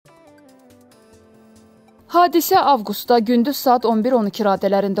Hadisə avqustda gündüz saat 11-12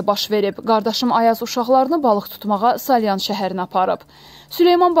 radələrində baş verib. Qardaşım Ayaz uşaqlarını balıq tutmağa Salyan şəhərinə aparıb.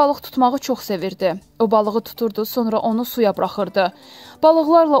 Süleyman balıq tutmağı çox sevirdi. O balığı tuturdu, sonra onu suya buraxırdı.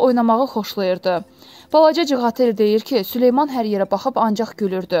 Balıqlarla oynamağı xoşlayırdı. Balaca Cığatelin deyir ki, Süleyman hər yerə baxıb ancaq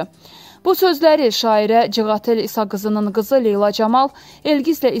gülürdü. Bu sözləri şairə Cığatelin İsaqızının qızı Leyla Camal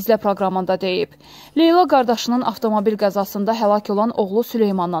Elgizlə izlə proqramında deyib. Leyla qardaşının avtomobil qəzasında həlak olan oğlu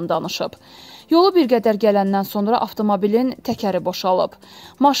Süleymandan danışıb. Yolu bir qədər gələndən sonra avtomobilin təkəri boşalıb.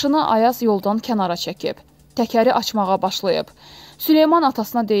 Maşını Ayaz yoldan kənara çəkib. Təkəri açmağa başlayıb. Süleyman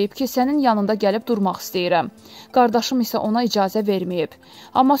atasına deyib ki, sənin yanında gəlib durmaq istəyirəm. Qardaşım isə ona icazə verməyib.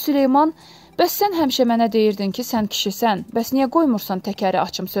 Amma Süleyman, bəs sən həmişə mənə deyirdin ki, sən kişisən, bəs niyə qoymursan təkəri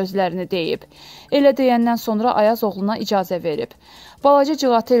açım sözlərini deyib. Elə deyəndən sonra Ayaz oğluna icazə verib. Balaca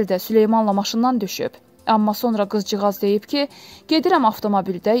Cığatelin də Süleymanla maşından düşüb. Amma sonra qızcığaz deyib ki, gedirəm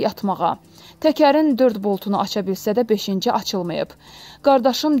avtomobildə yatmağa. Təkərin 4 boltunu aça bilsə də 5-ci açılmayıb.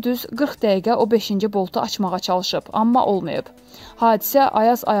 Qardaşım düz 40 dəqiqə o 5-ci boltu açmağa çalışıb, amma olmayıb. Hadisə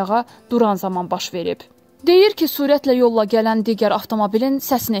Ayaz ayağa duran zaman baş verib. Deyir ki, sürətlə yolla gələn digər avtomobilin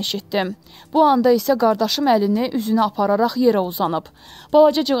səsini eşitdim. Bu anda isə qardaşım əlini üzünə apararaq yerə uzanıb.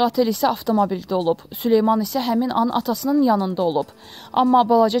 Balaca Cığatelin isə avtomobildə olub. Süleyman isə həmin an atasının yanında olub. Amma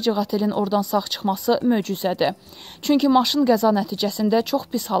balaca Cığatelin oradan sağ çıxması möcüzədir. Çünki maşın qəza nəticəsində çox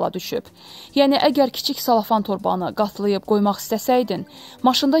pis hala düşüb. Yəni, əgər kiçik salafan torbanı qatlayıb qoymaq istəsəydin,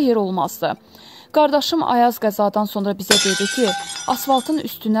 maşında yer olmazdı. Qardaşım Ayaz qəzadan sonra bizə dedi ki, asfaltın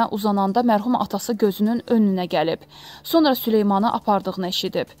üstünə uzananda mərhum atası gözünün önünə gəlib. Sonra Süleymanı apardığını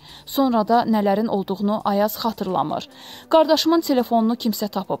eşidib. Sonra da nələrin olduğunu Ayaz xatırlamır. Qardaşımın telefonunu kimsə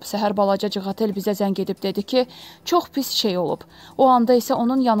tapıb. Səhər balaca Cığatelin bizə zəng edib dedi ki, çox pis şey olub. O anda isə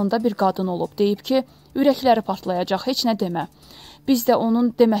onun yanında bir qadın olub. Deyib ki, ürəkləri partlayacaq, heç nə demə. Biz də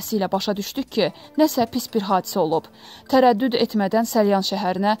onun deməsi ilə başa düşdük ki, nəsə pis bir hadisə olub. Tərəddüd etmədən Salyan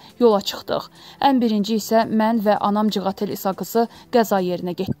şəhərinə yola çıxdıq. Ən birinci isə mən və anam Cığatelin İsaqızı qəza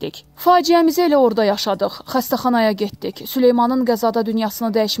yerinə getdik. Faciəmizi elə orada yaşadıq. Xəstəxanaya getdik. Süleymanın qəzada dünyasını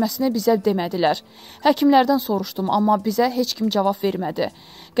dəyişməsini bizə demədilər. Həkimlərdən soruşdum, amma bizə heç kim cavab vermədi.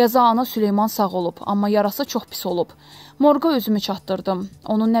 Qəza anı Süleyman sağ olub, amma yarası çox pis olub. Morqa özümü çatdırdım.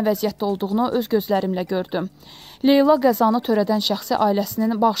 Onun nə vəziyyətdə olduğunu öz gözlərimlə gördüm. Leyla qəzanı törədən şəxsi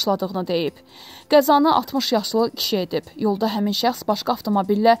ailəsinin bağışladığını deyib. Qəzanı 60 yaşlı kişi edib. Yolda həmin şəxs başqa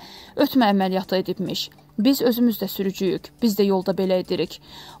avtomobillə ötmə əməliyyatı edibmiş. Biz özümüz də sürücüyük. Biz də yolda belə edirik.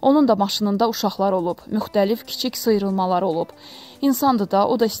 Onun da maşınında uşaqlar olub. Müxtəlif kiçik sıyrılmalar olub. İnsandır da,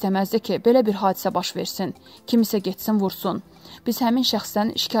 o da istəməzdi ki, belə bir hadisə baş versin. Kimisə getsin, vursun. Biz həmin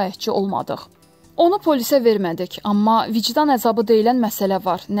şəxsdən şikayətçi olmadıq. Onu polisə vermədik, amma vicdan əzabı deyilən məsələ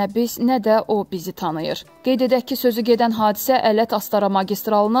var. Nə biz, nə də o bizi tanıyır. Qeyd edək ki, sözü gedən hadisə Ələt-Astara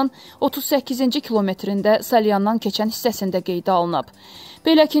magistralının 38-ci kilometrində Salyandan keçən hissəsində qeydə alınıb.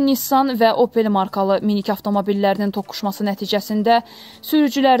 Belə ki, Nissan və Opel markalı minik avtomobillərinin toqquşması nəticəsində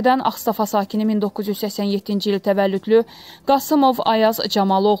sürücülərdən Ağstafa sakini 1987-ci il təvəllüdlü Qasımov Ayaz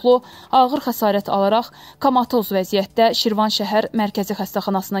Camal oğlu ağır xəsarət alaraq komatoz vəziyyətdə Şirvan şəhər mərkəzi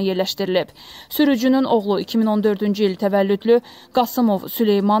xəstəxanasına yerləşdirilib. Sürücünün oğlu 2014-cü il təvəllüdlü Qasımov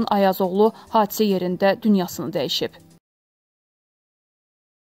Süleyman Ayaz oğlu hadisə yerində dünyasını dəyişib.